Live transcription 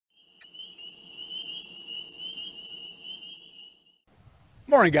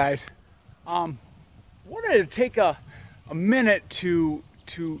Morning, guys. Wanted to take a minute to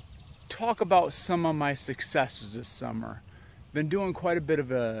talk about some of my successes this summer. Been doing quite a bit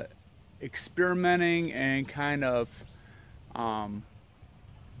of experimenting and kind of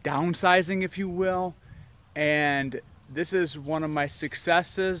downsizing, if you will. And this is one of my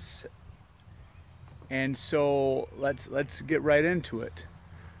successes. And so let's get right into it.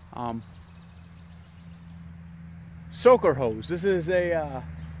 Soaker hose. This is a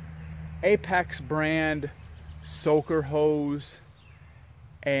Apex brand soaker hose,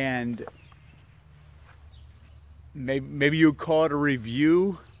 and maybe you'd call it a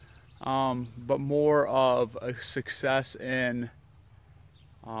review, but more of a success in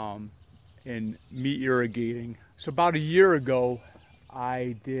meat irrigating. So about a year ago,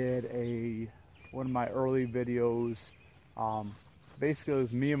 I did one of my early videos. Basically, it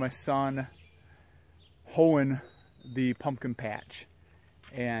was me and my son hoeing the pumpkin patch,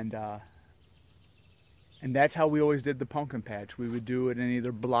 and that's how we always did the pumpkin patch. We would do it in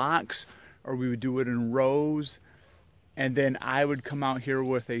either blocks or we would do it in rows, and then I would come out here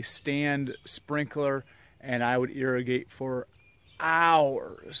with a stand sprinkler and I would irrigate for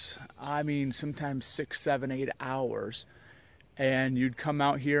hours. I mean, sometimes 6, 7, 8 hours. And you'd come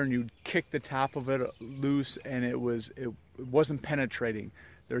out here and you'd kick the top of it loose, and it wasn't penetrating.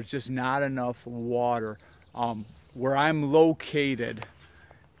 There's just not enough water. Where I'm located,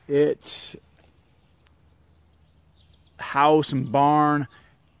 it's house and barn,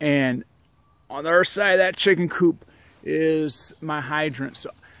 and on the other side of that chicken coop is my hydrant.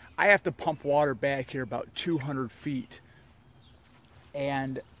 So I have to pump water back here about 200 feet.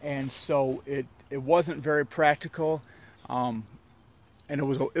 And so it wasn't very practical. And it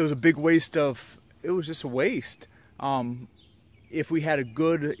was a big waste it was just a waste. If we had a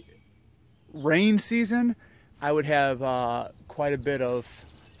good rain season, I would have quite a bit of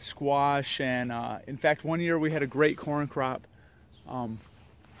squash, and in fact, one year we had a great corn crop,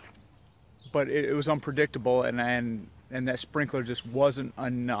 but it was unpredictable, and that sprinkler just wasn't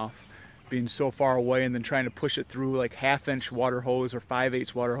enough, being so far away and then trying to push it through like 1/2-inch water hose or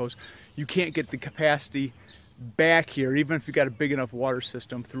 5/8 water hose. You can't get the capacity back here, even if you got a big enough water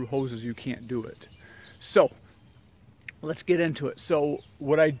system. Through hoses you can't do it. So let's get into it. So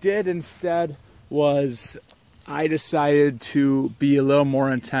what I did instead was I decided to be a little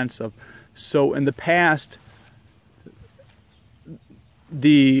more intensive. So in the past,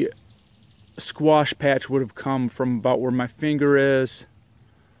 the squash patch would have come from about where my finger is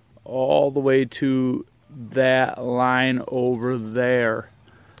all the way to that line over there.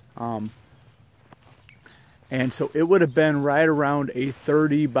 And so it would have been right around a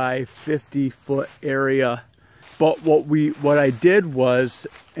 30 by 50 foot area. But what I did was,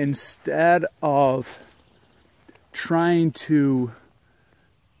 instead of trying to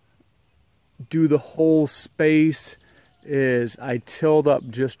do the whole space, is I tilled up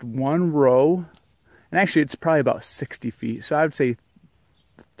just one row. And actually it's probably about 60 feet. So I would say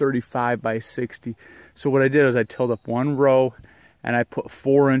 35 by 60. So what I did is I tilled up one row and I put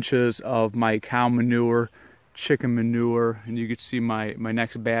 4 inches of my cow manure, chicken manure, and you could see my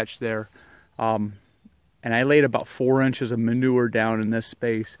next batch there. And I laid about 4 inches of manure down in this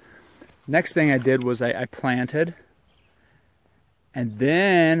space. Next thing I did was I planted, and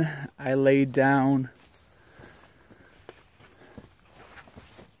then I laid down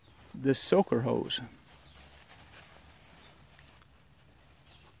this soaker hose.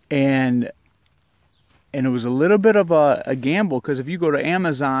 And it was a little bit of a gamble, because if you go to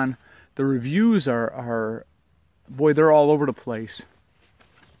Amazon, the reviews are boy, they're all over the place.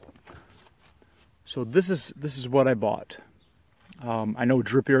 So this is what I bought. I know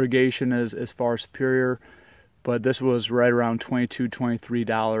drip irrigation is far superior, but this was right around $22,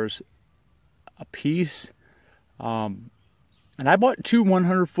 $23 a piece. And I bought 2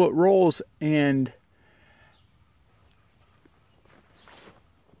 100-foot rolls, and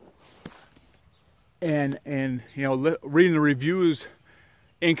you know, reading the reviews,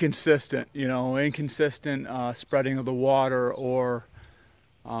 inconsistent spreading of the water, or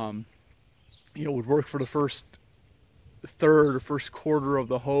you know, would work for the first third or first quarter of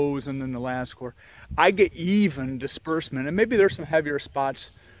the hose, and then the last quarter. I get even disbursement, and maybe there's some heavier spots,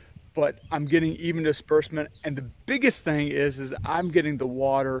 but I'm getting even disbursement. And the biggest thing is I'm getting the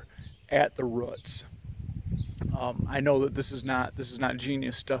water at the roots. I know that this is not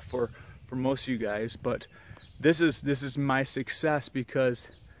genius stuff for most of you guys, but this is my success, because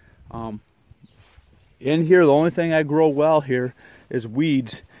in here the only thing I grow well here is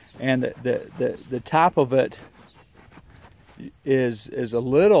weeds, and the top of it is a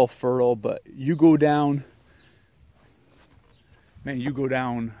little fertile, but you go down man, you go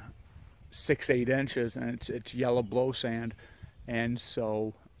down 6-8 inches and it's yellow blow sand. And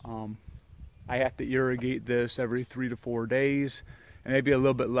so I have to irrigate this every 3 to 4 days, and maybe a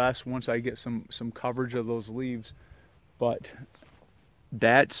little bit less once I get some coverage of those leaves. But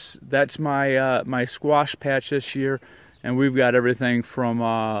that's my my squash patch this year, and we've got everything from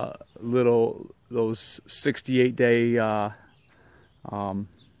those 68-day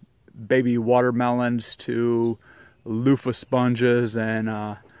baby watermelons to loofah sponges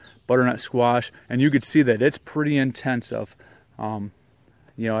and butternut squash, and you could see that it's pretty intensive.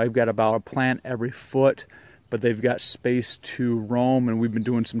 You know, I've got about a plant every foot, but they've got space to roam, and we've been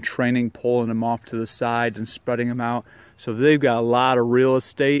doing some training, pulling them off to the sides and spreading them out. So they've got a lot of real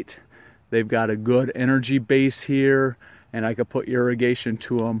estate. They've got a good energy base here, and I could put irrigation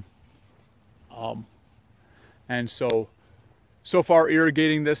to them. And so far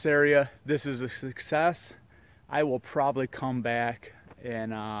irrigating this area, this is a success. I will probably come back in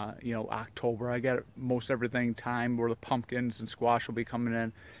you know, October. I got most everything timed where the pumpkins and squash will be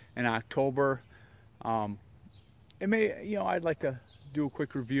coming in October. It may, you know, I'd like to do a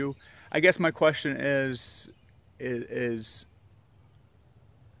quick review. I guess my question is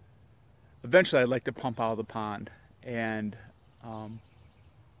eventually I'd like to pump out of the pond. And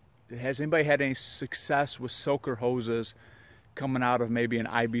has anybody had any success with soaker hoses coming out of maybe an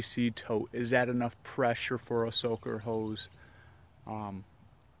IBC tote? Is that enough pressure for a soaker hose?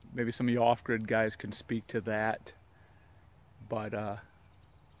 Maybe some of you off-grid guys can speak to that. But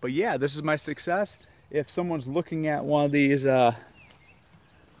yeah, this is my success. If someone's looking at one of these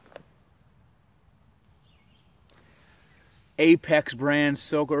Apex brand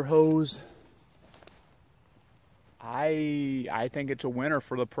soaker hose, I think it's a winner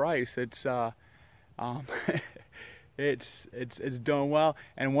for the price. It's it's done well.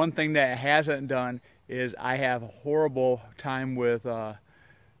 And one thing that it hasn't done is I have a horrible time with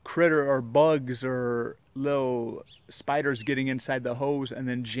critter or bugs or little spiders getting inside the hose and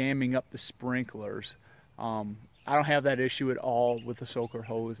then jamming up the sprinklers. I don't have that issue at all with the soaker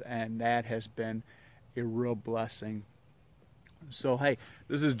hose, and that has been a real blessing. So hey,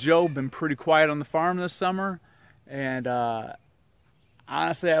 this is Joe. Been pretty quiet on the farm this summer, and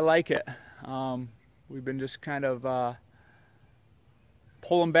honestly I like it. We've been just kind of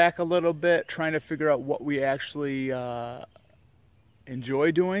pulling back a little bit, trying to figure out what we actually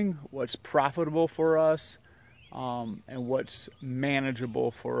enjoy doing, what's profitable for us, and what's manageable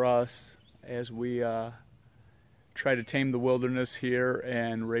for us as we try to tame the wilderness here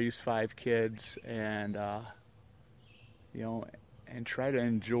and raise 5 kids, and you know, and try to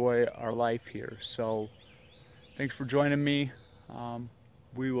enjoy our life here. So thanks for joining me.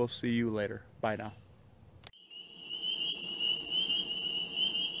 We will see you later. Bye now.